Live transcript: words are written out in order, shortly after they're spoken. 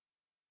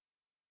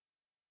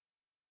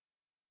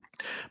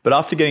But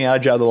after getting out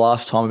of jail the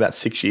last time about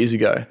 6 years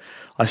ago,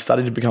 I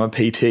started to become a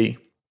PT.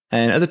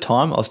 And at the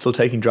time, I was still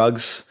taking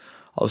drugs.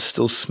 I was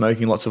still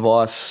smoking lots of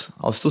ice.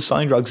 I was still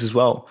selling drugs as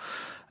well.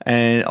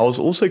 And I was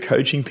also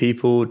coaching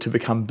people to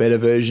become better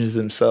versions of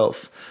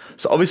themselves.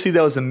 So obviously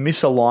there was a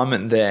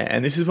misalignment there.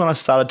 And this is when I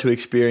started to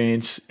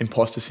experience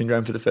imposter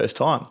syndrome for the first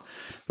time.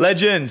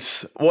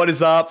 Legends, what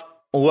is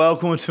up?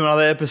 Welcome to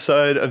another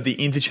episode of the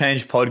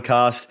INTOCHANGE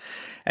podcast.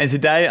 And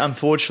today,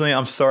 unfortunately,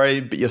 I'm sorry,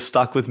 but you're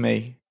stuck with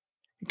me.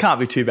 It can't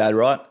be too bad,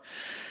 right?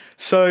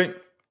 So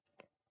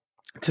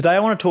today I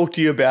want to talk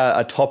to you about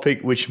a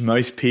topic which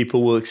most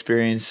people will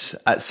experience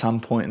at some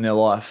point in their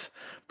life,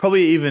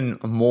 probably even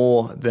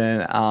more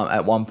than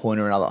at one point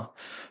or another.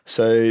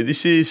 So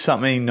this is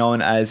something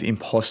known as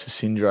imposter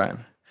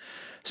syndrome.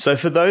 So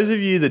for those of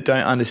you that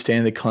don't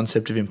understand the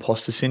concept of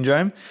imposter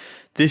syndrome,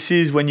 this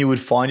is when you would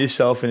find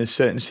yourself in a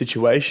certain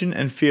situation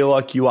and feel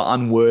like you are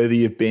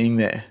unworthy of being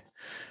there.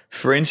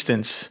 For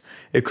instance,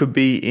 it could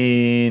be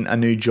in a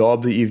new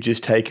job that you've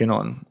just taken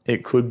on.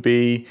 It could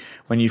be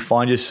when you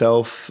find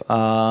yourself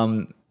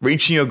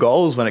reaching your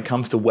goals when it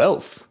comes to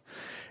wealth.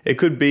 It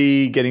could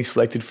be getting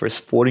selected for a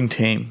sporting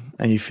team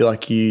and you feel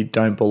like you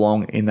don't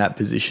belong in that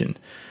position.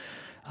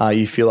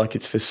 You feel like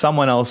it's for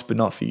someone else but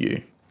not for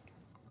you.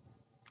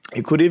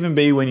 It could even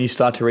be when you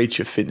start to reach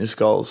your fitness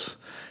goals.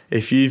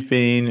 If you've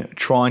been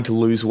trying to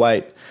lose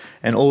weight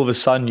and all of a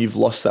sudden you've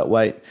lost that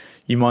weight,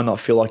 you might not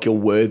feel like you're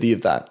worthy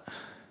of that.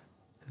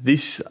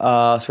 These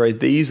are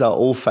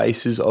all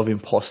phases of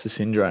imposter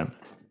syndrome.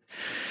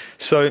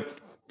 So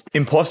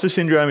imposter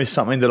syndrome is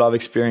something that I've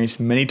experienced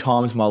many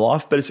times in my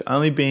life, but it's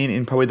only been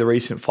in probably the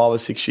recent 5 or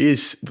 6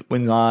 years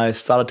when I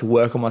started to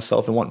work on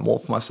myself and want more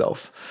for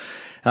myself.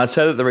 And I'd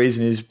say that the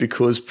reason is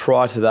because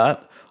prior to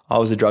that, I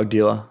was a drug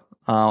dealer.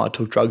 I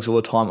took drugs all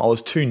the time. I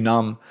was too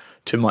numb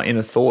to my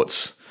inner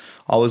thoughts.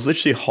 I was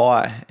literally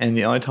high, and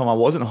the only time I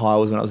wasn't high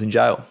was when I was in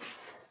jail.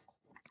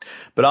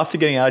 But after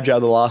getting out of jail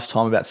the last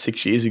time about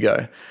 6 years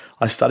ago,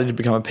 I started to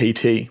become a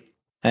PT.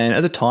 And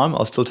at the time, I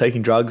was still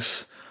taking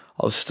drugs.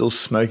 I was still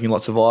smoking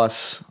lots of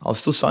ice. I was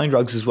still selling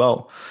drugs as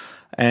well.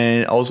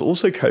 And I was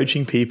also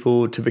coaching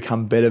people to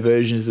become better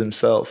versions of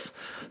themselves.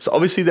 So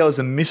obviously there was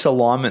a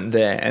misalignment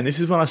there. And this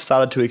is when I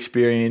started to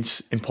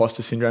experience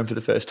imposter syndrome for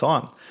the first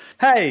time.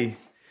 Hey,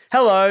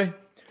 hello.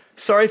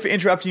 Sorry for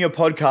interrupting your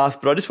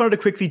podcast, but I just wanted to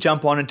quickly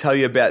jump on and tell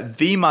you about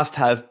the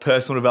must-have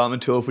personal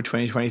development tool for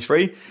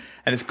 2023.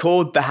 And it's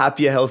called the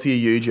Happier, Healthier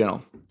You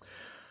Journal.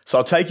 So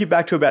I'll take you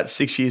back to about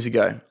 6 years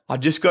ago.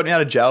 I'd just gotten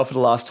out of jail for the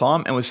last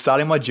time and was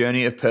starting my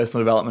journey of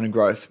personal development and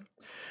growth.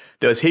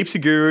 There was heaps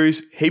of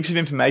gurus, heaps of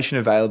information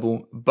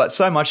available, but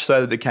so much so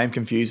that it became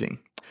confusing.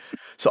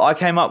 So I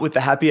came up with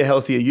the Happier,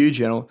 Healthier You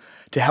Journal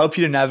to help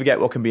you to navigate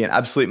what can be an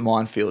absolute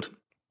minefield.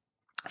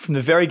 From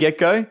the very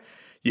get-go,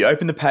 you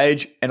open the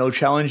page and it'll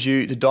challenge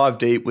you to dive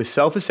deep with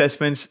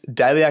self-assessments,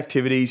 daily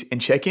activities, and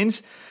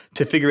check-ins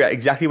to figure out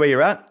exactly where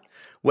you're at,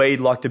 where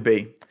you'd like to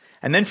be.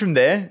 And then from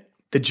there,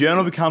 the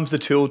journal becomes the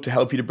tool to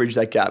help you to bridge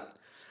that gap.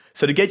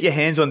 So to get your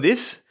hands on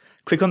this,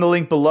 click on the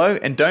link below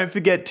and don't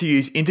forget to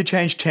use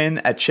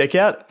INTOCHANGE10 at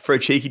checkout for a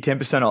cheeky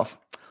 10% off.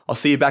 I'll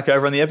see you back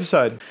over on the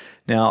episode.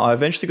 Now, I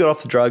eventually got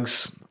off the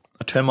drugs.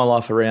 I turned my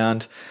life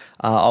around.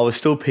 I was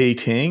still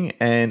PTing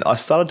and I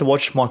started to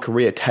watch my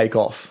career take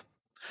off.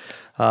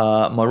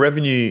 My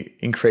revenue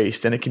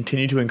increased and it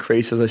continued to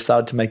increase as I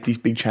started to make these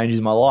big changes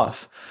in my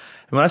life.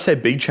 And when I say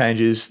big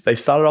changes, they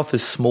started off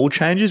as small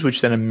changes, which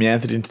then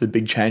amounted into the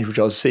big change which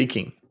I was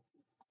seeking.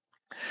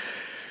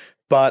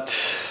 But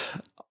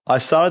I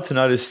started to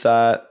notice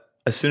that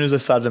as soon as I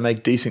started to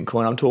make decent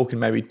coin, I'm talking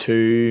maybe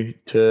 2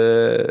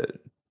 to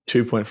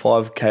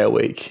 2.5K a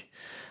week.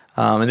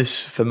 And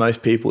this, for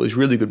most people, is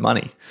really good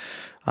money.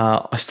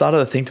 I started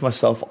to think to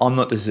myself, I'm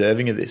not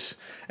deserving of this.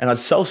 And I'd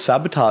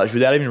self-sabotage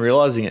without even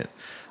realizing it.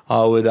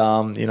 I would,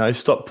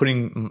 stop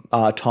putting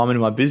time into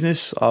my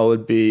business. I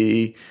would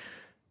be...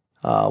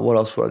 what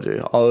else would I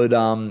do? I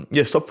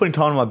would, stop putting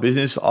time in my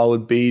business. I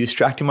would be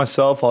distracting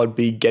myself. I would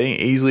be getting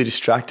easily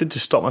distracted to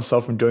stop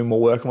myself from doing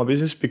more work on my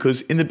business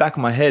because in the back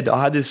of my head,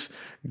 I had this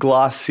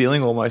glass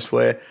ceiling almost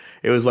where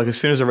it was like, as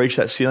soon as I reach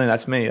that ceiling,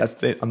 that's me.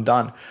 That's it. I'm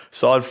done.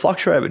 So I'd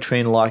fluctuate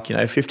between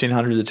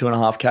 1,500 to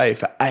 2.5K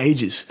for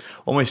ages,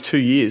 almost 2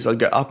 years. I'd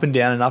go up and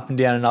down and up and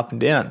down and up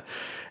and down.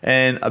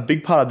 And a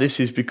big part of this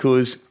is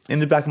because in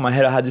the back of my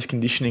head, I had this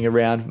conditioning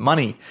around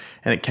money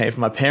and it came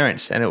from my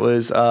parents and it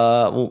was,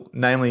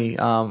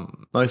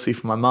 mostly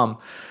from my mum.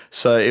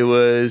 So it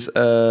was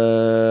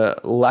a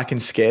lack and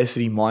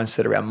scarcity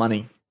mindset around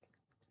money.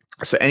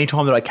 So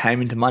anytime that I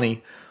came into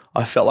money,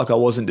 I felt like I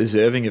wasn't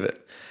deserving of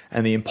it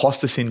and the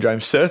imposter syndrome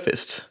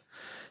surfaced.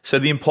 So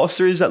the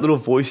imposter is that little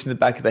voice in the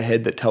back of the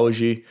head that tells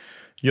you,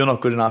 you're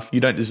not good enough.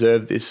 You don't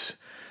deserve this.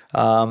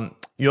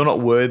 You're not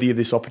worthy of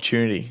this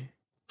opportunity.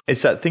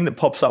 It's that thing that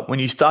pops up when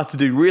you start to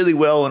do really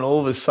well and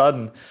all of a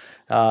sudden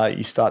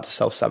you start to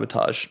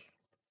self-sabotage.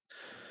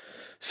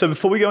 So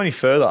before we go any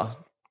further,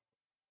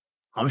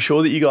 I'm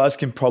sure that you guys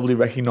can probably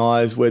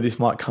recognize where this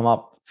might come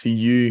up for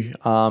you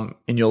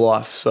in your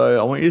life. So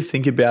I want you to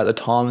think about the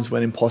times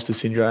when imposter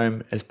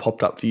syndrome has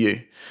popped up for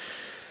you.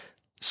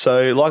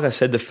 So like I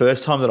said, the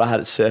first time that I had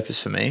it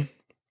surface for me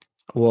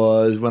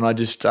was when I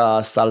just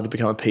started to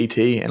become a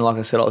PT. And like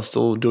I said, I was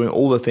still doing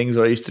all the things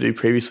that I used to do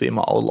previously in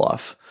my old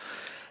life.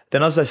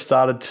 Then as I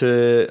started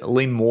to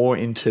lean more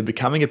into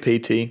becoming a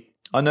PT,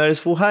 I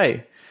noticed, well,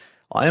 hey,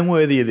 I am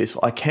worthy of this.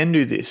 I can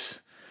do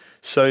this.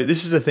 So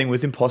this is the thing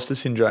with imposter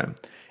syndrome.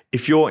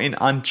 If you're in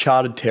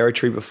uncharted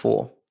territory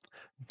before,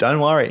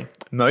 don't worry.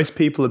 Most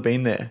people have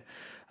been there.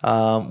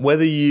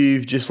 Whether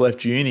you've just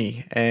left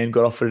uni and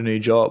got offered a new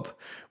job,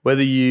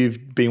 whether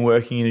you've been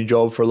working in a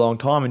job for a long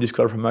time and just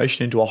got a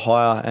promotion into a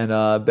higher and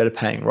a better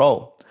paying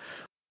role.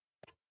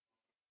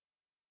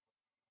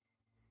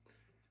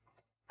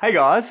 Hey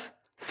guys,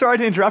 sorry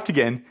to interrupt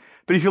again,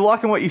 but if you're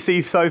liking what you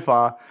see so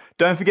far,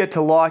 don't forget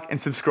to like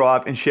and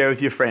subscribe and share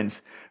with your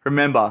friends.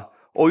 Remember,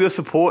 all your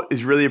support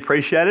is really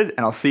appreciated, and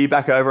I'll see you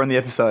back over on the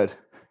episode.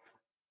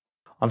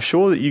 I'm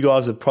sure that you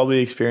guys have probably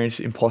experienced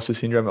imposter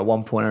syndrome at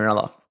one point or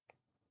another.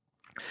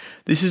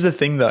 This is the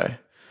thing though.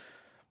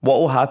 What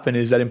will happen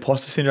is that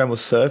imposter syndrome will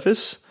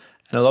surface,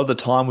 and a lot of the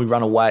time we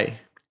run away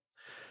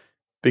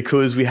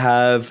because we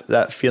have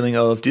that feeling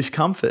of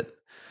discomfort.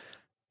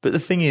 But the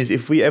thing is,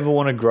 if we ever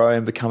want to grow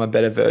and become a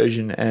better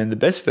version and the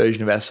best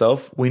version of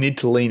ourselves, we need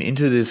to lean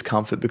into the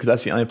discomfort, because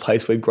that's the only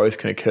place where growth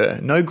can occur.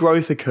 No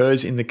growth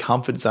occurs in the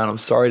comfort zone, I'm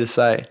sorry to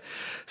say.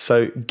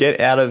 So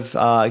get out of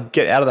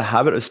the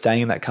habit of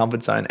staying in that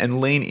comfort zone and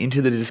lean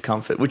into the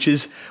discomfort, which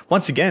is,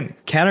 once again,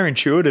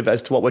 counterintuitive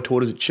as to what we're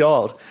taught as a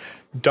child.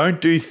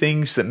 Don't do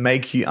things that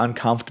make you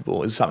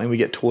uncomfortable is something we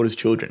get taught as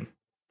children.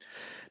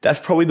 That's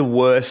probably the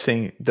worst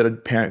thing that a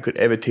parent could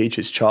ever teach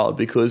his child,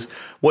 because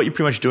what you're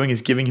pretty much doing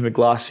is giving him a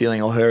glass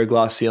ceiling or her a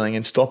glass ceiling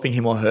and stopping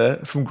him or her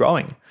from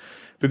growing.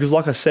 Because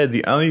like I said,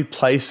 the only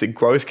place that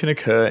growth can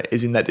occur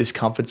is in that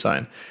discomfort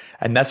zone.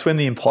 And that's when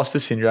the imposter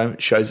syndrome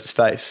shows its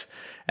face.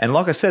 And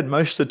like I said,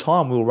 most of the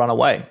time we'll run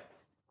away.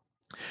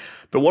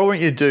 But what I want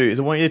you to do is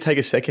I want you to take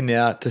a second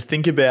now to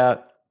think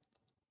about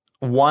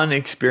one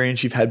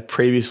experience you've had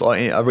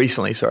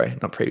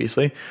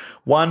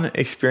one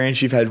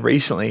experience you've had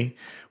recently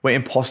where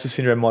imposter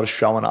syndrome might have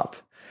shown up.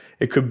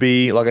 It could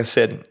be, like I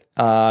said,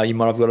 you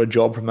might have got a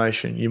job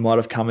promotion. You might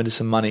have come into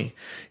some money.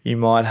 You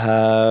might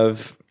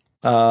have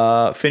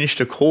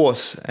finished a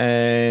course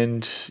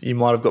and you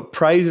might have got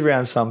praise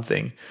around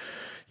something.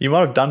 You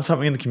might have done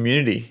something in the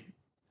community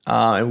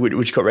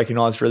which got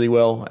recognized really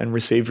well and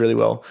received really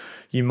well.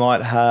 You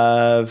might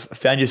have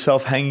found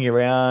yourself hanging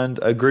around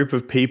a group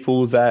of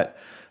people that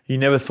you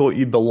never thought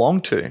you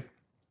belonged to.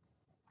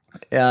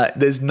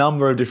 There's a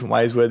number of different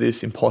ways where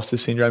this imposter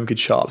syndrome could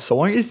show up. So I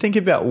want you to think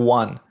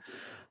about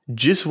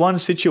just one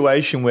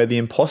situation where the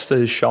imposter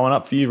has shown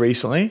up for you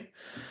recently.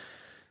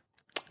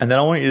 And then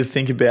I want you to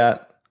think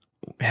about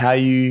how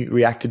you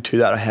reacted to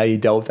that or how you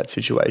dealt with that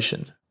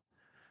situation.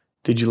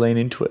 Did you lean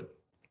into it?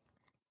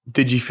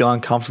 Did you feel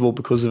uncomfortable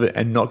because of it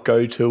and not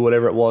go to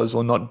whatever it was,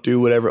 or not do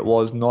whatever it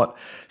was, not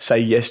say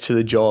yes to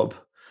the job?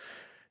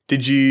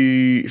 Did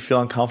you feel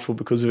uncomfortable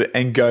because of it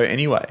and go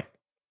anyway?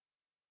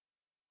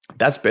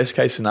 That's best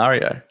case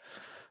scenario.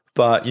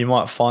 But you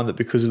might find that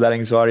because of that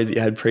anxiety that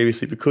you had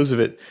previously, because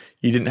of it,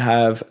 you didn't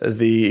have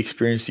the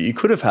experience that you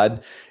could have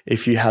had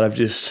if you had have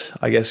just,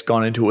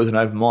 gone into it with an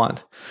open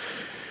mind.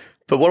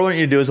 But what I want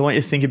you to do is I want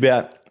you to think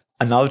about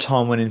another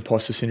time when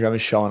imposter syndrome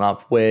is showing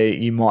up, where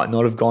you might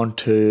not have gone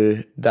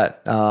to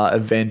that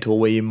event, or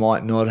where you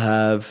might not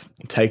have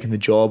taken the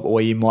job, or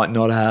where you might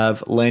not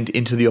have lent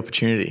into the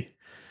opportunity.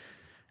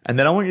 And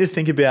then I want you to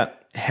think about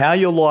how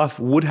your life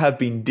would have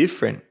been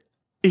different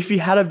if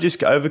you had have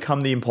just overcome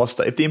the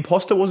imposter. If the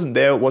imposter wasn't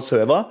there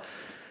whatsoever,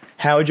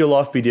 how would your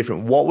life be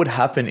different? What would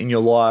happen in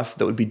your life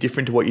that would be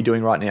different to what you're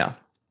doing right now?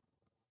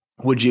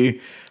 Would you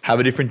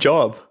have a different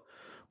job?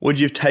 Would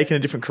you have taken a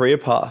different career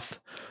path?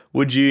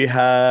 Would you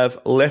have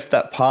left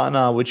that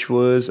partner who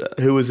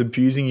was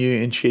abusing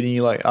you and treating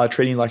you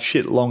like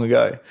shit long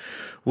ago?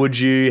 Would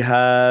you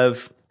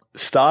have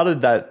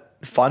started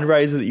that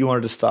fundraiser that you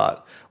wanted to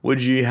start?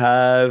 Would you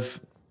have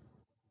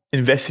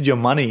invested your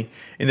money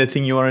in the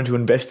thing you wanted to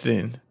invest it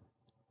in?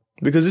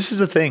 Because this is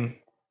the thing.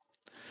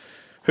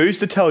 Who's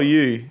to tell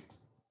you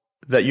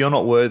that you're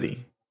not worthy?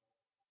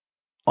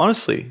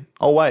 Honestly,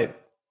 I'll wait.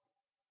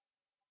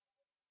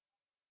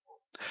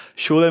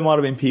 Sure, there might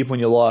have been people in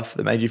your life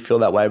that made you feel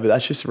that way, but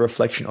that's just a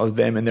reflection of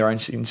them and their own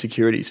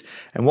insecurities.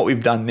 And what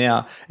we've done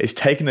now is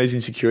taken those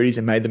insecurities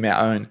and made them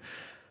our own.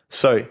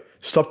 So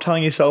stop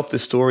telling yourself the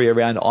story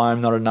around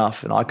I'm not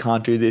enough and I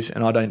can't do this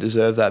and I don't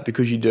deserve that,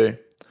 because you do.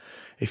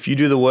 If you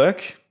do the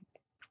work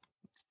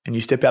and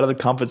you step out of the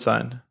comfort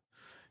zone,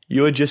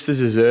 you're just as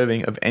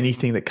deserving of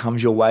anything that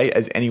comes your way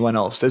as anyone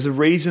else. There's a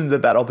reason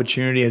that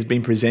opportunity has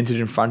been presented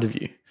in front of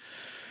you.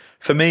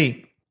 For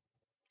me,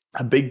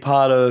 a big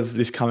part of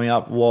this coming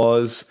up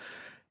was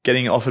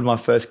getting offered my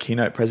first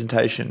keynote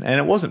presentation. And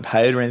it wasn't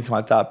paid or anything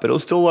like that, but it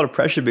was still a lot of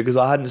pressure because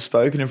I hadn't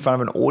spoken in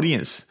front of an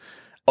audience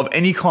of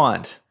any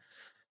kind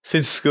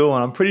since school.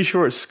 And I'm pretty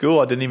sure at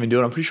school I didn't even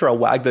do it. I'm pretty sure I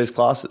wagged those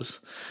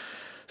classes.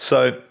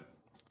 So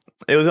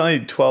it was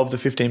only 12 to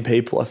 15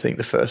 people, I think,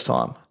 the first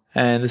time.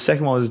 And the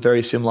second one was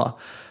very similar.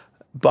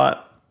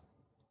 But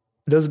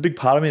there was a big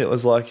part of me that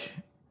was like,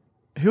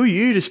 who are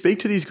you to speak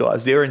to these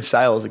guys? They're in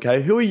sales,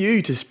 okay? Who are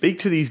you to speak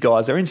to these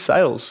guys? They're in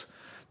sales.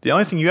 The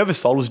only thing you ever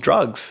sold was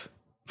drugs,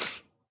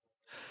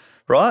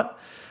 right?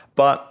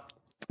 But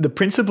the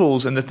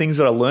principles and the things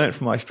that I learned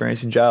from my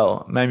experience in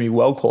jail made me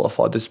well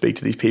qualified to speak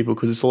to these people,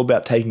 because it's all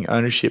about taking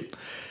ownership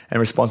and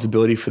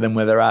responsibility for them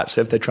where they're at.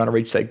 So if they're trying to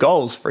reach their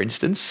goals, for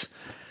instance,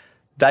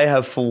 they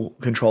have full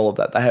control of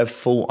that. They have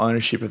full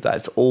ownership of that.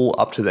 It's all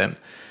up to them.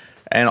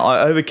 And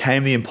I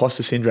overcame the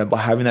imposter syndrome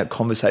by having that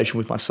conversation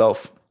with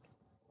myself.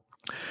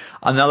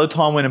 Another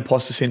time when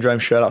imposter syndrome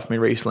showed up for me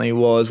recently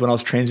was when I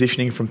was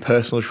transitioning from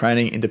personal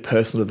training into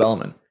personal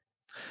development.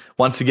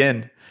 Once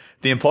again,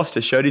 the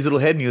imposter showed his little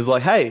head and he was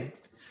like, hey,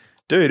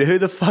 dude, who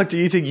the fuck do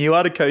you think you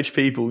are to coach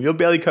people? You're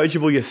barely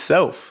coachable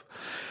yourself.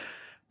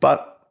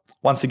 But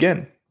once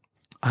again,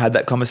 I had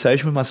that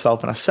conversation with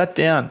myself and I sat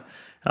down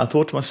and I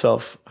thought to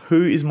myself,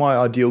 who is my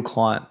ideal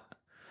client?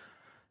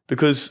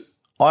 Because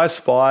I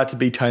aspire to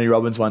be Tony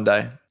Robbins one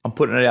day. I'm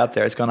putting it out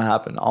there. It's going to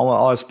happen.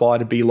 I aspire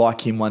to be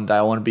like him one day.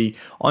 I want to be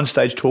on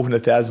stage talking to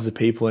thousands of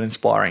people and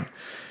inspiring.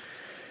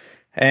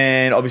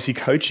 And obviously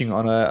coaching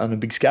on a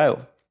big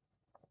scale.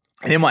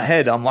 And in my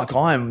head, I'm like,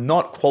 I am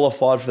not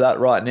qualified for that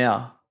right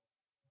now.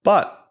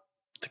 But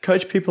to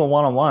coach people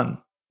one-on-one,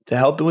 to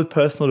help them with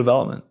personal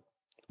development,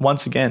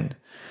 once again,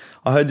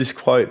 I heard this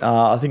quote,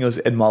 I think it was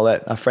Ed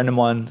Mylett, a friend of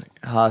mine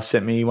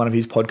sent me one of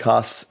his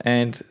podcasts,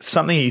 and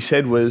something he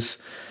said was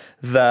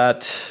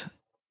that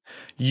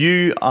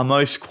you are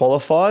most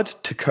qualified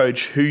to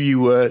coach who you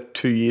were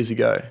 2 years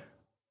ago.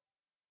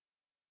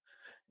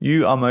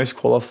 You are most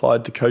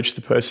qualified to coach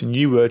the person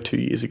you were 2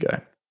 years ago.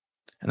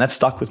 And that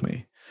stuck with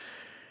me.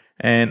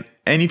 And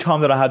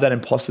anytime that I have that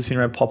imposter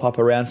syndrome pop up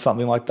around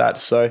something like that,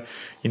 so,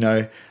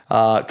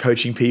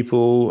 coaching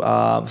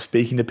people,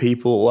 speaking to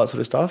people, all that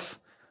sort of stuff,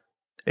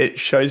 it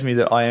shows me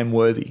that I am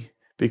worthy,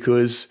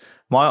 because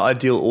my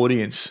ideal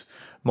audience,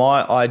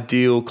 my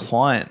ideal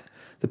client,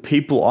 the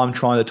people I'm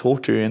trying to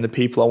talk to and the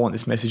people I want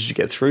this message to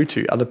get through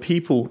to are the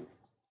people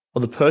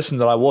or the person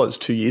that I was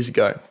 2 years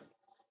ago.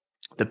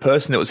 The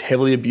person that was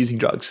heavily abusing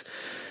drugs.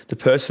 The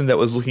person that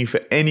was looking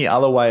for any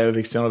other way of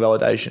external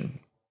validation.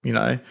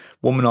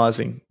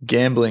 Womanizing,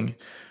 gambling,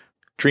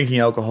 drinking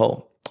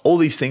alcohol. All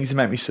these things to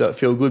make me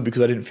feel good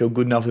because I didn't feel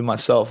good enough with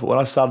myself. But when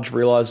I started to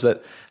realize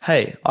that,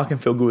 hey, I can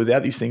feel good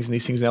without these things and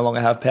these things no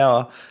longer have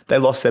power, they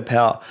lost their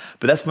power.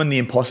 But that's when the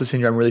imposter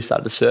syndrome really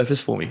started to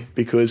surface for me,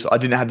 because I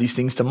didn't have these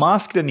things to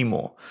mask it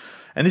anymore.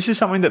 And this is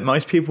something that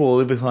most people will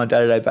live with on a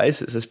day-to-day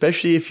basis,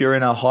 especially if you're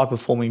in a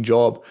high-performing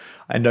job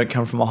and don't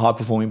come from a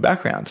high-performing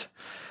background.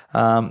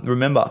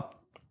 Remember,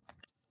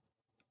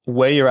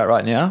 where you're at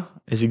right now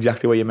is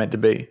exactly where you're meant to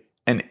be.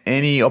 And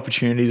any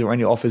opportunities or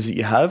any offers that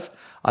you have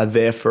are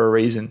there for a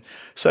reason.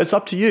 So it's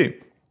up to you.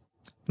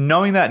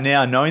 Knowing that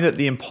now, knowing that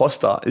the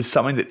imposter is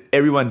something that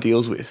everyone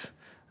deals with,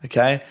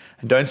 okay?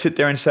 And don't sit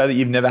there and say that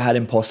you've never had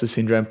imposter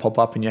syndrome pop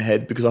up in your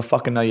head, because I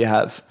fucking know you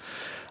have.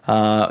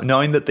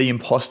 Knowing that the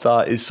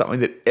imposter is something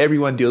that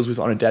everyone deals with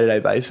on a day-to-day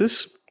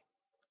basis,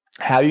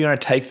 how are you going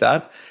to take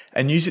that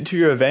and use it to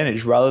your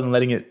advantage rather than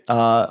letting it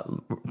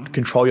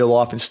control your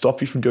life and stop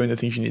you from doing the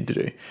things you need to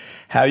do?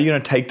 How are you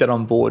going to take that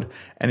on board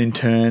and in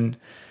turn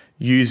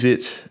use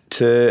it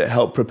to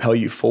help propel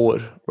you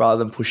forward rather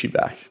than push you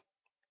back?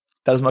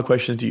 That is my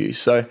question to you.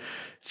 So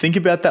think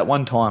about that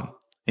one time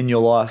in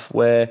your life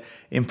where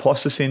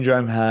imposter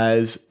syndrome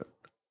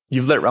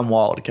you've let it run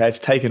wild, okay? It's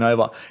taken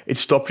over. It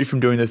stopped you from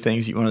doing the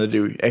things you wanted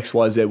to do, X,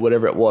 Y, Z,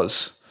 whatever it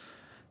was.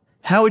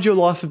 How would your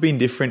life have been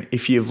different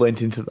if you've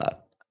lent into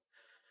that?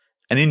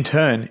 And in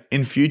turn,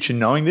 in future,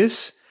 knowing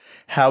this,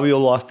 how will your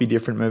life be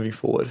different moving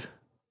forward?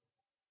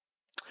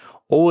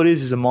 All it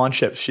is a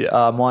mindset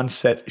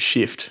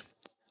shift,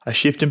 a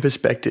shift in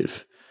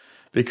perspective.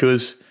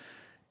 Because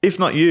if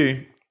not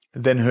you,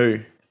 then who?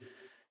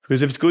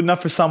 Because if it's good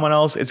enough for someone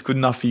else, it's good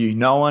enough for you.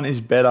 No one is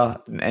better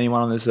than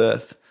anyone on this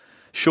earth.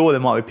 Sure,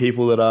 there might be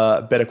people that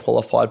are better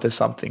qualified for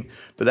something,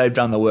 but they've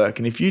done the work.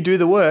 And if you do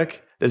the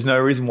work, there's no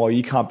reason why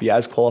you can't be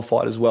as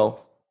qualified as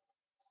well.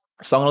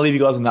 So I'm going to leave you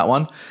guys on that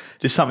one.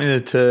 Just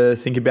something to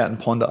think about and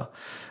ponder.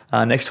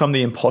 Next time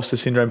the imposter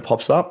syndrome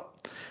pops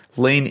up,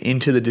 lean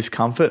into the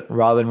discomfort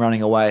rather than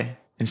running away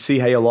and see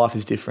how your life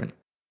is different.